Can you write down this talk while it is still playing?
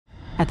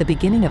At the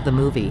beginning of the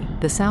movie,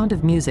 the sound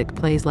of music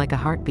plays like a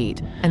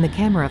heartbeat, and the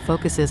camera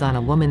focuses on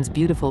a woman's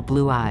beautiful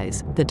blue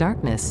eyes. The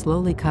darkness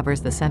slowly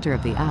covers the center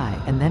of the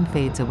eye and then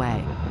fades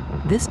away.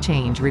 This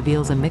change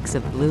reveals a mix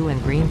of blue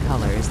and green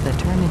colors that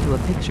turn into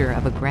a picture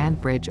of a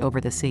grand bridge over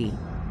the sea.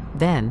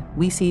 Then,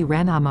 we see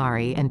Ren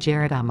Amari and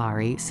Jared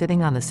Amari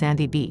sitting on the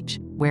sandy beach,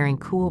 wearing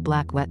cool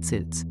black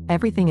wetsuits.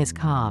 Everything is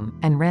calm,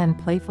 and Ren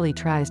playfully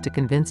tries to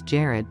convince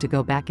Jared to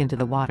go back into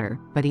the water,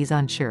 but he's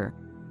unsure.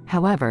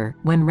 However,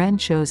 when Ren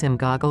shows him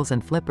goggles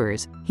and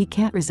flippers, he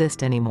can't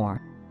resist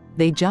anymore.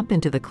 They jump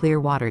into the clear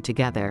water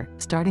together,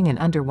 starting an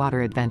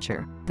underwater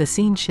adventure. The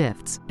scene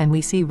shifts, and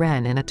we see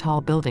Ren in a tall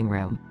building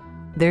room.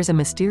 There's a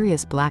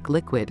mysterious black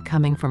liquid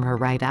coming from her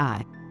right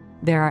eye.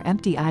 There are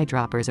empty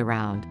eyedroppers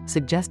around,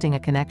 suggesting a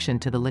connection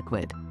to the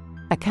liquid.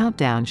 A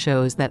countdown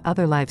shows that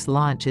OtherLife's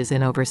launch is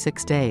in over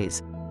 6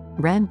 days.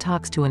 Ren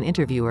talks to an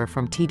interviewer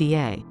from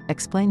TDA,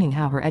 explaining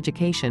how her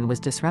education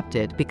was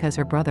disrupted because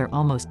her brother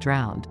almost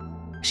drowned.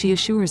 She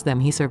assures them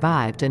he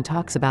survived and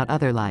talks about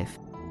OtherLife.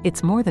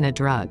 It's more than a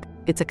drug,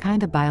 it's a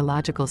kind of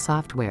biological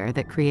software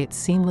that creates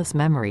seamless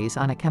memories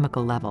on a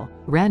chemical level.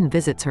 Ren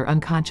visits her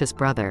unconscious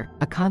brother,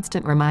 a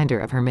constant reminder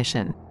of her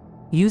mission.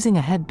 Using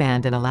a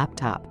headband and a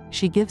laptop,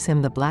 she gives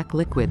him the black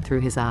liquid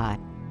through his eye.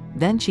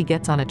 Then she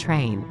gets on a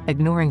train,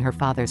 ignoring her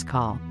father's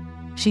call.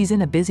 She's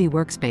in a busy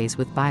workspace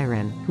with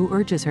Byron, who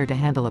urges her to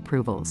handle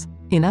approvals.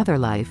 In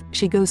OtherLife,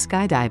 she goes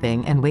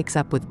skydiving and wakes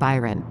up with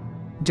Byron.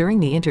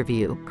 During the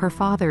interview, her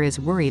father is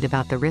worried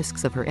about the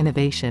risks of her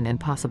innovation and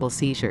possible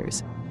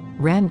seizures.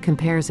 Ren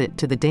compares it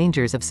to the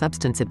dangers of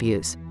substance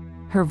abuse.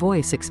 Her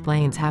voice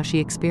explains how she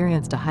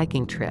experienced a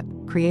hiking trip,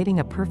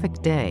 creating a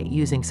perfect day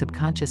using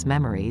subconscious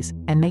memories,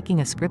 and making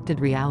a scripted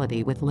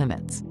reality with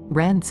limits.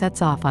 Ren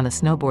sets off on a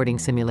snowboarding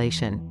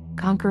simulation,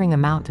 conquering a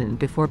mountain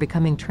before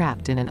becoming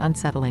trapped in an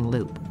unsettling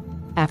loop.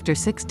 After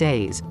 6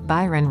 days,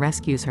 Byron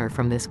rescues her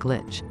from this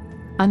glitch.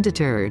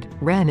 Undeterred,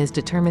 Ren is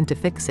determined to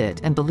fix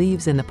it and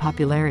believes in the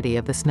popularity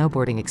of the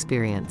snowboarding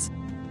experience.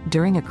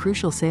 During a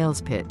crucial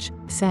sales pitch,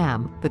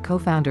 Sam, the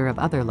co-founder of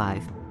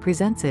OtherLife,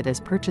 presents it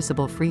as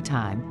purchasable free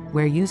time,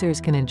 where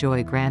users can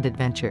enjoy grand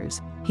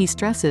adventures. He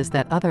stresses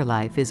that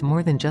OtherLife is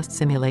more than just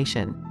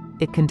simulation.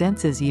 It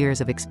condenses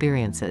years of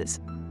experiences.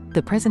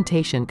 The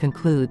presentation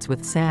concludes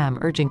with Sam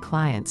urging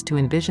clients to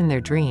envision their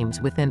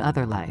dreams within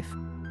OtherLife.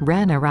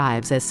 Ren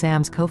arrives as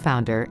Sam's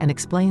co-founder and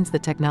explains the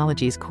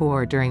technology's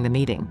core during the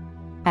meeting.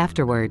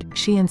 Afterward,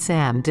 she and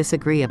Sam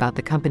disagree about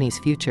the company's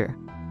future.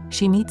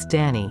 She meets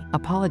Danny,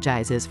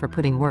 apologizes for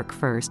putting work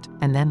first,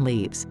 and then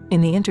leaves.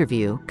 In the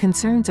interview,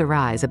 concerns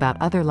arise about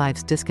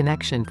OtherLife's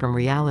disconnection from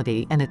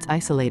reality and its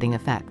isolating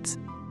effects.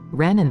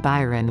 Ren and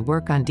Byron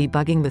work on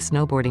debugging the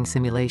snowboarding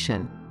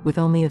simulation, with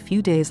only a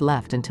few days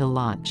left until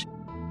launch.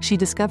 She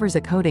discovers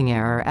a coding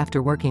error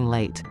after working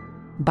late.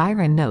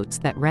 Byron notes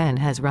that Ren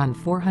has run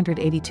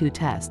 482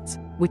 tests,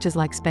 which is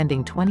like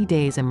spending 20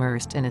 days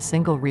immersed in a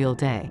single real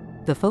day.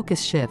 The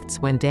focus shifts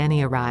when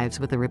Danny arrives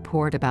with a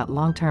report about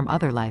long-term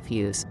OtherLife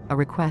use, a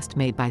request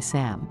made by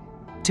Sam.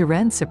 To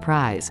Ren's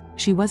surprise,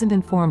 she wasn't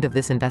informed of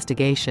this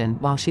investigation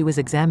while she was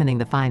examining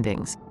the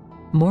findings.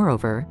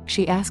 Moreover,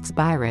 she asks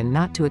Byron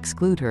not to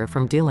exclude her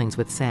from dealings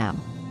with Sam.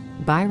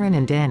 Byron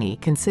and Danny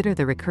consider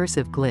the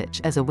recursive glitch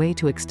as a way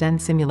to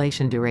extend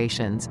simulation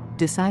durations,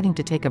 deciding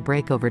to take a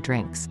break over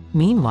drinks.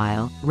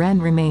 Meanwhile,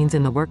 Ren remains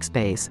in the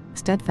workspace,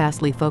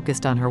 steadfastly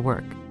focused on her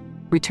work.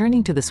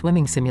 Returning to the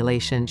swimming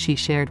simulation she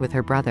shared with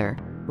her brother,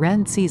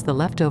 Ren sees the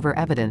leftover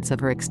evidence of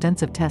her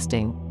extensive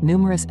testing,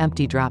 numerous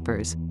empty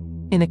droppers.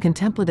 In a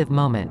contemplative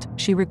moment,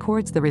 she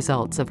records the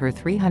results of her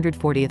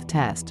 340th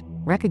test,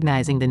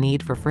 recognizing the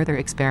need for further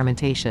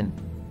experimentation.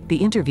 The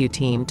interview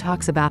team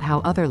talks about how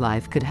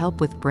OtherLife could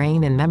help with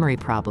brain and memory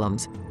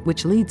problems,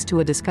 which leads to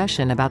a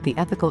discussion about the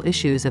ethical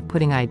issues of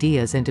putting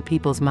ideas into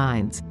people's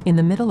minds. In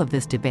the middle of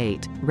this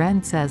debate,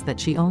 Ren says that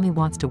she only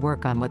wants to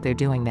work on what they're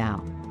doing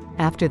now.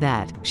 After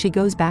that, she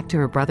goes back to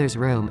her brother's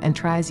room and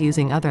tries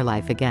using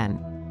OtherLife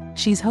again.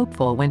 She's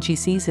hopeful when she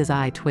sees his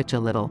eye twitch a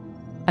little.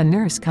 A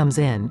nurse comes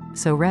in,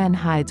 so Ren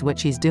hides what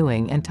she's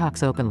doing and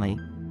talks openly.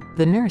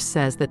 The nurse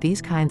says that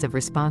these kinds of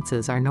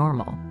responses are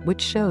normal, which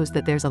shows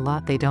that there's a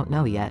lot they don't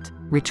know yet.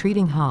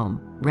 Retreating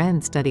home,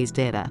 Ren studies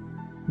data.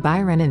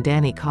 Byron and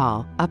Danny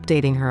call,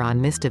 updating her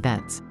on missed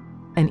events.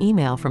 An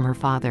email from her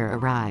father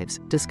arrives,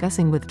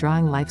 discussing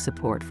withdrawing life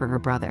support for her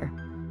brother.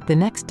 The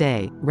next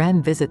day,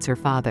 Ren visits her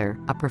father,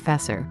 a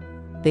professor.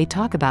 They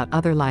talk about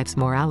OtherLife's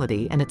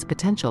morality and its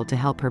potential to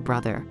help her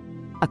brother.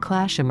 A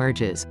clash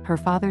emerges, her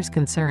father's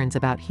concerns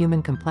about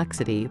human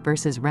complexity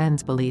versus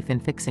Ren's belief in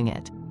fixing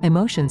it.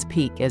 Emotions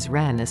peak as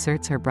Ren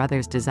asserts her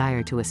brother's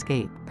desire to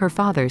escape. Her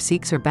father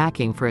seeks her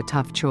backing for a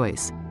tough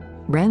choice.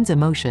 Ren's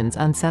emotions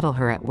unsettle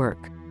her at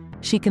work.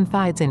 She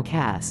confides in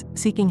Cass,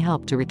 seeking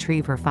help to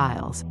retrieve her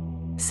files.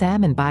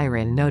 Sam and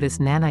Byron notice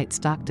nanite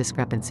stock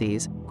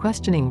discrepancies,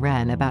 questioning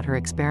Ren about her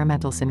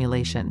experimental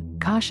simulation.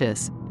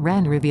 Cautious,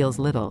 Ren reveals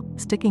little,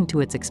 sticking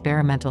to its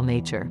experimental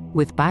nature.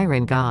 With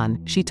Byron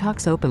gone, she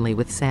talks openly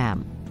with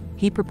Sam.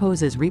 He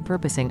proposes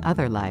repurposing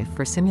OtherLife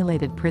for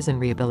simulated prison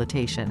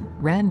rehabilitation.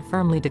 Ren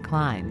firmly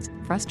declines,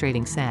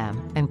 frustrating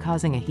Sam and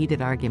causing a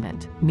heated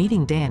argument.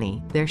 Meeting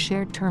Dani, their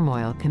shared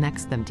turmoil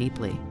connects them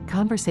deeply.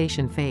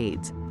 Conversation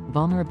fades,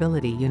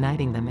 vulnerability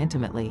uniting them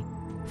intimately.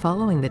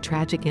 Following the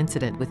tragic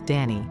incident with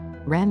Dani,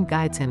 Ren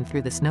guides him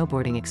through the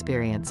snowboarding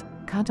experience,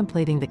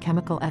 contemplating the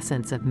chemical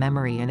essence of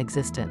memory and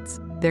existence.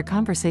 Their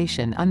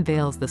conversation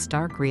unveils the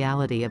stark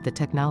reality of the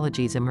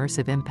technology's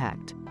immersive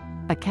impact.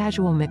 A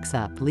casual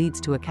mix-up leads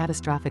to a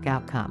catastrophic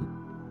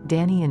outcome.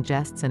 Dani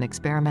ingests an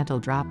experimental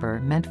dropper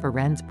meant for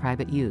Ren's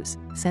private use,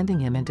 sending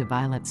him into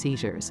violent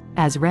seizures.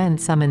 As Ren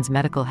summons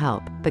medical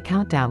help, the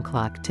countdown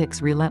clock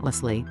ticks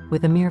relentlessly,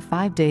 with a mere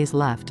 5 days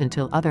left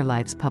until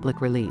OtherLife's public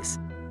release.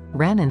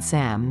 Ren and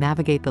Sam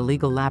navigate the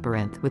legal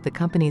labyrinth with the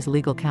company's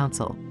legal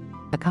counsel,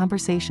 a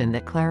conversation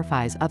that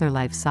clarifies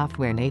OtherLife's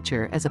software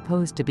nature as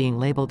opposed to being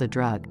labeled a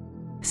drug.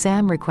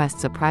 Sam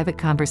requests a private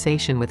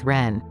conversation with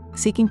Ren,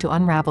 seeking to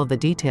unravel the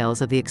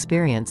details of the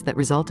experience that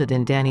resulted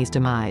in Dani's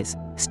demise.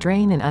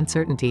 Strain and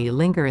uncertainty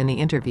linger in the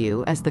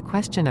interview as the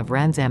question of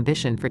Ren's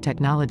ambition for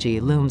technology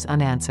looms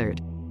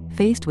unanswered.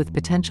 Faced with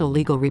potential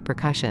legal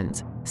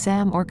repercussions,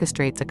 Sam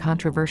orchestrates a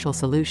controversial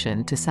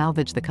solution to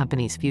salvage the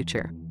company's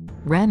future.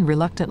 Ren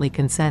reluctantly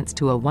consents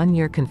to a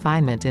 1-year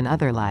confinement in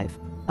OtherLife,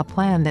 a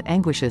plan that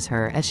anguishes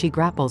her as she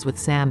grapples with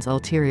Sam's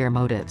ulterior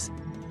motives.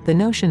 The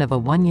notion of a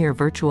 1-year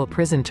virtual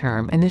prison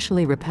term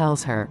initially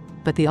repels her,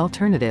 but the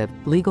alternative,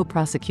 legal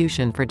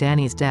prosecution for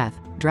Dani's death,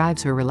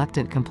 drives her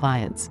reluctant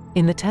compliance.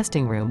 In the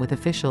testing room with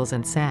officials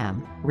and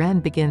Sam, Ren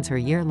begins her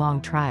year-long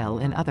trial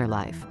in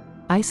OtherLife.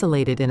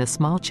 Isolated in a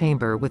small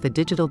chamber with a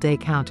digital day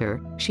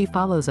counter, she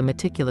follows a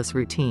meticulous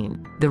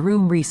routine. The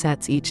room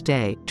resets each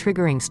day,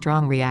 triggering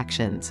strong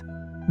reactions.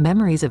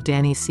 Memories of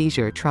Dani's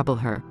seizure trouble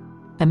her.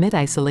 Amid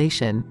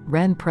isolation,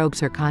 Ren probes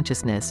her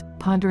consciousness,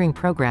 pondering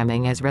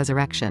programming as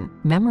resurrection.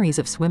 Memories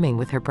of swimming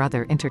with her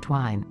brother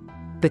intertwine.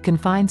 The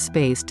confined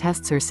space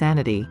tests her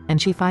sanity, and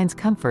she finds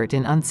comfort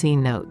in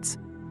unseen notes.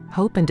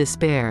 Hope and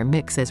despair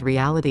mix as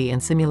reality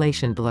and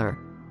simulation blur.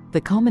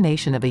 The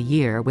culmination of a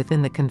year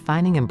within the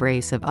confining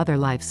embrace of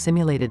OtherLife's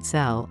simulated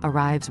cell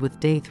arrives with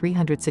day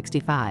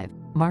 365,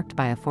 marked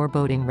by a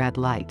foreboding red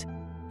light.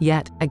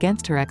 Yet,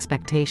 against her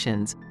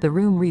expectations, the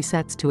room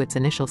resets to its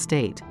initial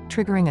state,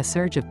 triggering a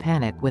surge of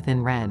panic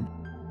within Ren.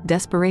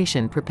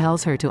 Desperation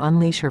propels her to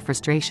unleash her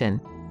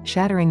frustration,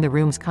 shattering the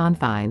room's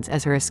confines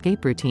as her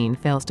escape routine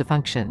fails to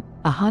function.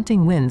 A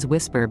haunting wind's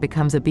whisper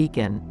becomes a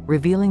beacon,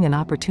 revealing an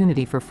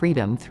opportunity for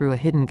freedom through a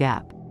hidden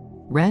gap.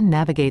 Ren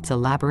navigates a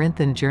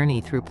labyrinthine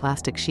journey through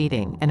plastic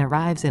sheeting and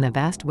arrives in a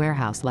vast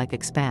warehouse-like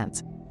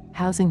expanse,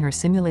 housing her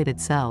simulated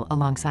cell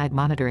alongside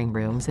monitoring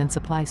rooms and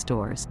supply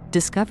stores.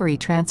 Discovery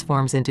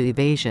transforms into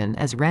evasion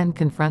as Ren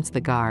confronts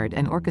the guard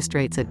and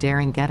orchestrates a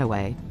daring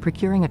getaway,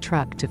 procuring a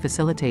truck to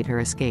facilitate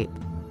her escape.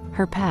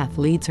 Her path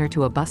leads her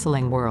to a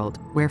bustling world,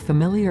 where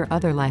familiar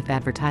OtherLife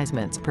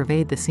advertisements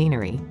pervade the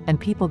scenery, and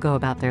people go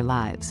about their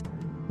lives.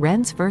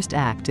 Ren's first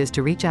act is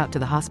to reach out to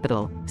the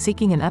hospital,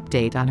 seeking an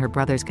update on her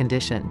brother's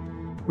condition.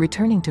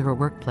 Returning to her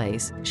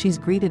workplace, she's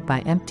greeted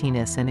by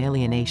emptiness and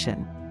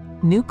alienation.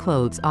 New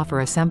clothes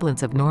offer a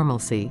semblance of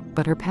normalcy,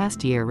 but her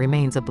past year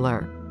remains a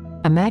blur.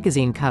 A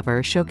magazine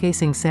cover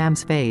showcasing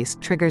Sam's face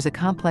triggers a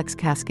complex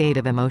cascade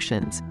of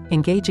emotions.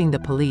 Engaging the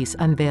police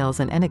unveils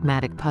an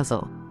enigmatic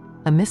puzzle.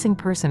 A missing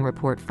person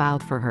report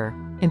filed for her,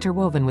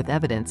 interwoven with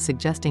evidence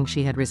suggesting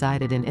she had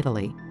resided in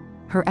Italy.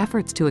 Her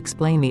efforts to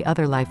explain the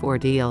OtherLife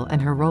ordeal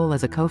and her role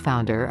as a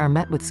co-founder are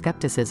met with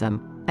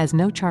skepticism, as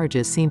no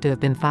charges seem to have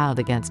been filed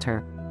against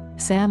her.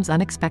 Sam's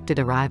unexpected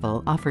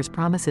arrival offers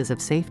promises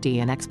of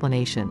safety and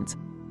explanations.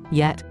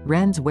 Yet,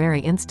 Ren's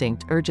wary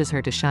instinct urges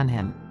her to shun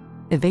him.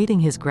 Evading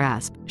his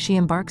grasp, she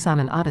embarks on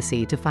an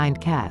odyssey to find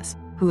Cass,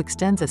 who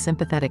extends a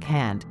sympathetic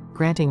hand,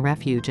 granting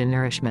refuge and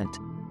nourishment.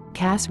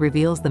 Cass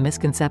reveals the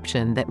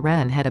misconception that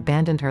Ren had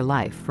abandoned her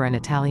life for an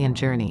Italian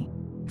journey.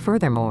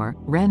 Furthermore,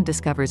 Ren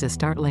discovers a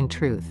startling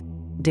truth: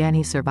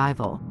 Dani's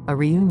survival, a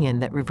reunion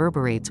that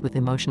reverberates with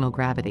emotional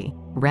gravity.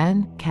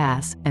 Ren,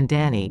 Cass, and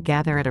Dani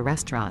gather at a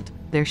restaurant,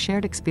 their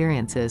shared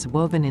experiences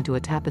woven into a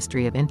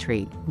tapestry of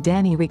intrigue.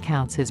 Dani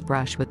recounts his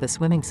brush with the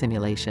swimming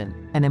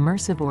simulation, an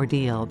immersive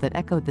ordeal that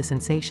echoed the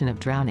sensation of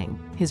drowning,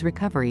 his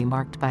recovery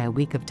marked by a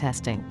week of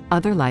testing.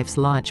 OtherLife's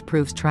launch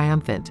proves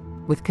triumphant,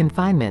 with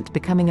confinement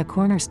becoming a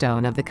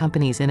cornerstone of the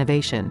company's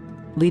innovation,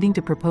 leading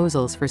to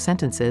proposals for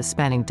sentences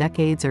spanning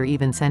decades or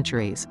even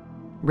centuries.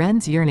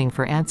 Ren's yearning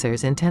for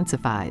answers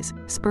intensifies,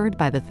 spurred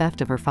by the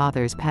theft of her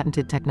father's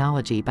patented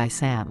technology by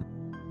Sam.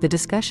 The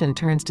discussion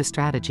turns to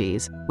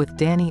strategies, with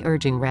Dani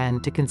urging Ren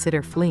to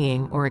consider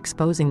fleeing or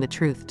exposing the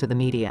truth to the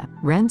media.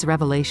 Ren's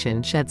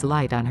revelation sheds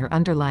light on her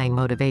underlying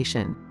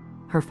motivation: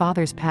 her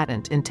father's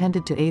patent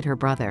intended to aid her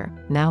brother,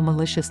 now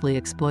maliciously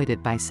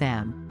exploited by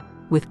Sam.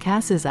 With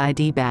Cass's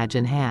ID badge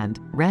in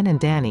hand, Ren and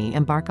Dani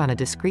embark on a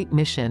discreet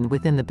mission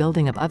within the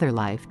building of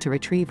OtherLife to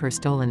retrieve her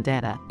stolen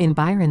data. In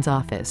Byron's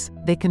office,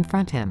 they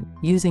confront him,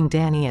 using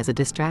Dani as a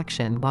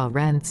distraction while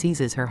Ren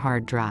seizes her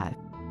hard drive.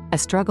 A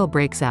struggle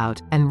breaks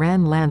out, and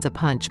Ren lands a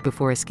punch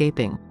before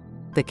escaping.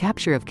 The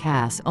capture of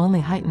Cass only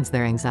heightens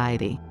their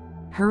anxiety.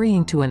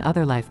 Hurrying to an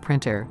OtherLife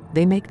printer,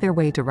 they make their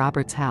way to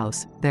Robert's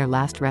house, their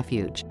last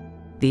refuge.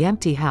 The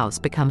empty house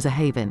becomes a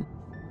haven.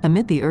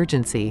 Amid the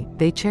urgency,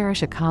 they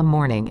cherish a calm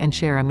morning and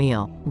share a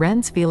meal.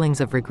 Ren's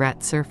feelings of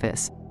regret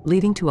surface,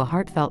 leading to a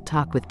heartfelt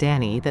talk with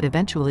Dani that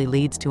eventually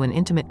leads to an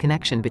intimate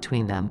connection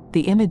between them.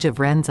 The image of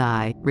Ren's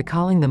eye,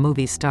 recalling the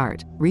movie's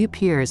start,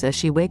 reappears as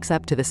she wakes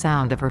up to the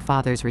sound of her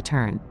father's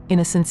return. In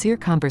a sincere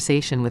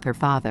conversation with her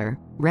father,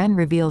 Ren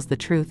reveals the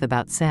truth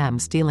about Sam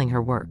stealing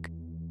her work.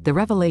 The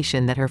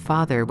revelation that her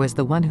father was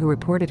the one who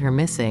reported her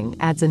missing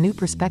adds a new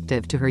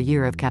perspective to her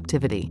year of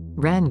captivity.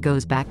 Ren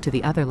goes back to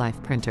the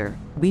OtherLife printer,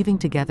 weaving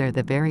together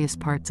the various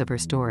parts of her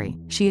story.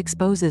 She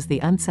exposes the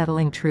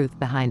unsettling truth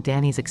behind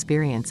Dani's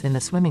experience in the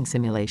swimming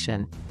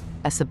simulation,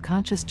 a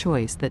subconscious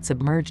choice that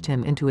submerged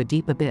him into a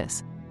deep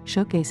abyss,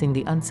 showcasing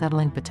the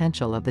unsettling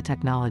potential of the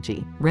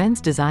technology.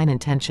 Ren's design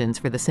intentions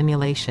for the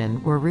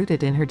simulation were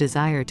rooted in her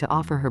desire to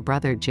offer her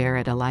brother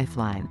Jared a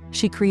lifeline.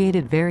 She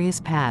created various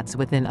paths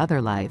within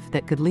OtherLife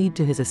that could lead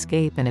to his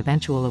escape and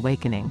eventual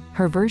awakening.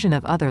 Her version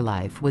of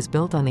OtherLife was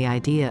built on the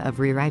idea of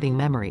rewriting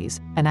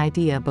memories, an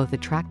idea both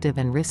attractive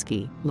and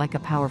risky, like a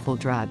powerful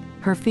drug.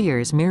 Her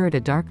fears mirrored a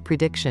dark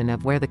prediction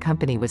of where the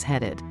company was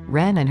headed.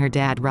 Ren and her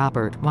dad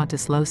Robert want to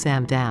slow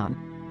Sam down.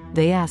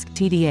 They ask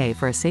TDA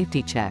for a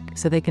safety check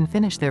so they can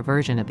finish their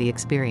version of the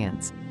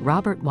experience.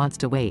 Robert wants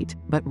to wait,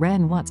 but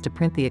Ren wants to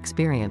print the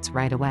experience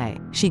right away.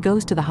 She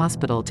goes to the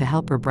hospital to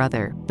help her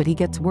brother, but he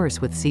gets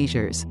worse with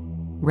seizures.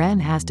 Ren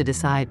has to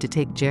decide to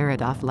take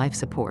Jared off life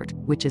support,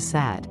 which is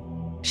sad.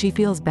 She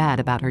feels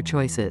bad about her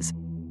choices.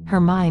 Her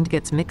mind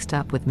gets mixed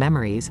up with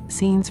memories,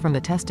 scenes from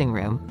the testing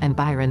room, and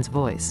Byron's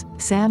voice.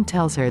 Sam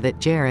tells her that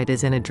Jared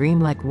is in a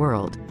dreamlike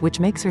world, which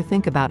makes her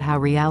think about how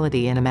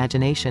reality and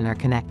imagination are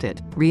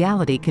connected.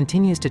 Reality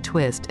continues to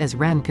twist as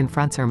Ren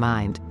confronts her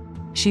mind.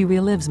 She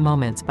relives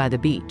moments by the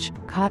beach,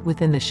 caught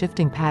within the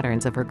shifting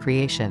patterns of her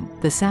creation.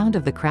 The sound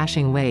of the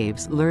crashing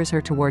waves lures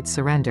her towards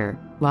surrender,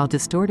 while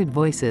distorted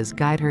voices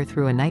guide her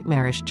through a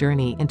nightmarish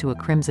journey into a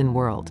crimson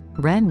world.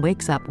 Ren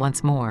wakes up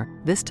once more,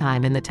 this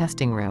time in the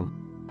testing room.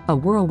 A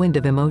whirlwind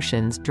of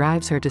emotions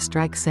drives her to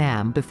strike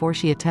Sam before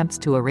she attempts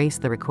to erase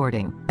the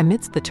recording.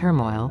 Amidst the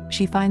turmoil,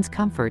 she finds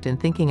comfort in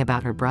thinking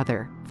about her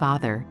brother,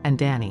 father, and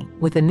Dani.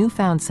 With a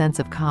newfound sense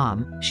of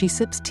calm, she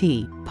sips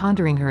tea,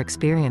 pondering her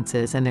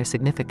experiences and their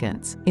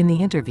significance. In the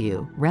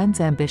interview, Ren's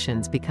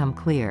ambitions become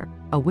clear,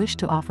 a wish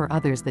to offer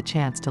others the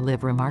chance to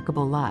live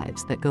remarkable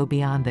lives that go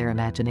beyond their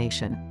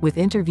imagination. With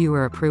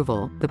interviewer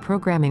approval, the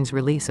programming's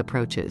release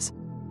approaches.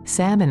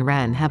 Sam and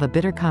Ren have a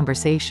bitter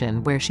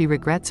conversation where she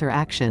regrets her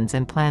actions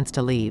and plans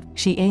to leave.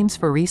 She aims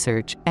for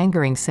research,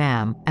 angering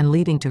Sam, and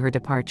leading to her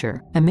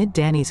departure. Amid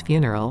Dani's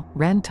funeral,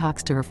 Ren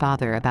talks to her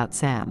father about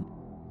Sam.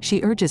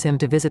 She urges him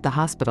to visit the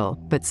hospital,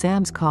 but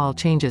Sam's call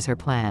changes her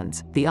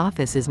plans. The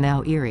office is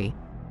now eerie.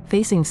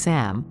 Facing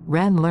Sam,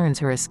 Ren learns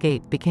her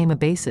escape became a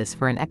basis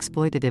for an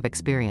exploitative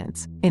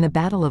experience. In a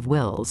battle of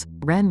wills,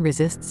 Ren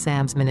resists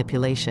Sam's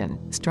manipulation,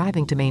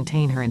 striving to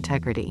maintain her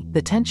integrity.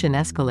 The tension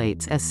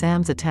escalates as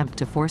Sam's attempt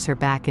to force her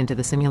back into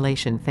the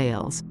simulation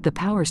fails. The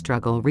power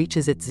struggle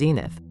reaches its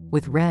zenith,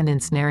 with Ren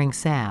ensnaring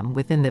Sam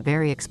within the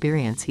very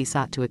experience he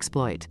sought to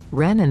exploit.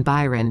 Ren and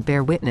Byron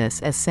bear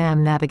witness as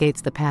Sam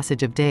navigates the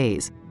passage of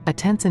days, a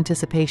tense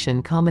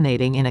anticipation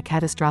culminating in a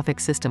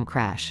catastrophic system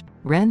crash.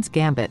 Ren's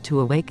gambit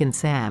to awaken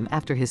Sam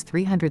after his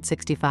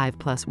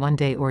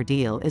 365+1-day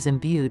ordeal is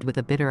imbued with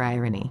a bitter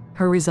irony.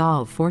 Her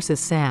resolve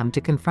forces Sam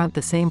to confront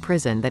the same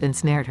prison that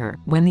ensnared her.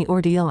 When the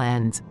ordeal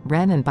ends,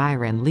 Ren and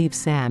Byron leave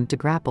Sam to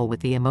grapple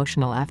with the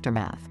emotional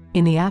aftermath.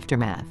 In the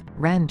aftermath,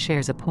 Ren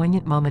shares a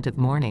poignant moment of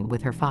mourning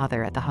with her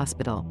father at the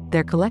hospital.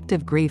 Their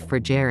collective grief for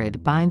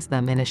Jared binds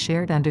them in a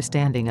shared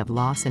understanding of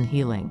loss and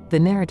healing. The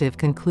narrative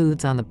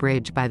concludes on the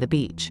bridge by the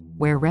beach,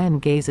 where Ren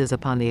gazes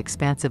upon the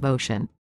expansive ocean,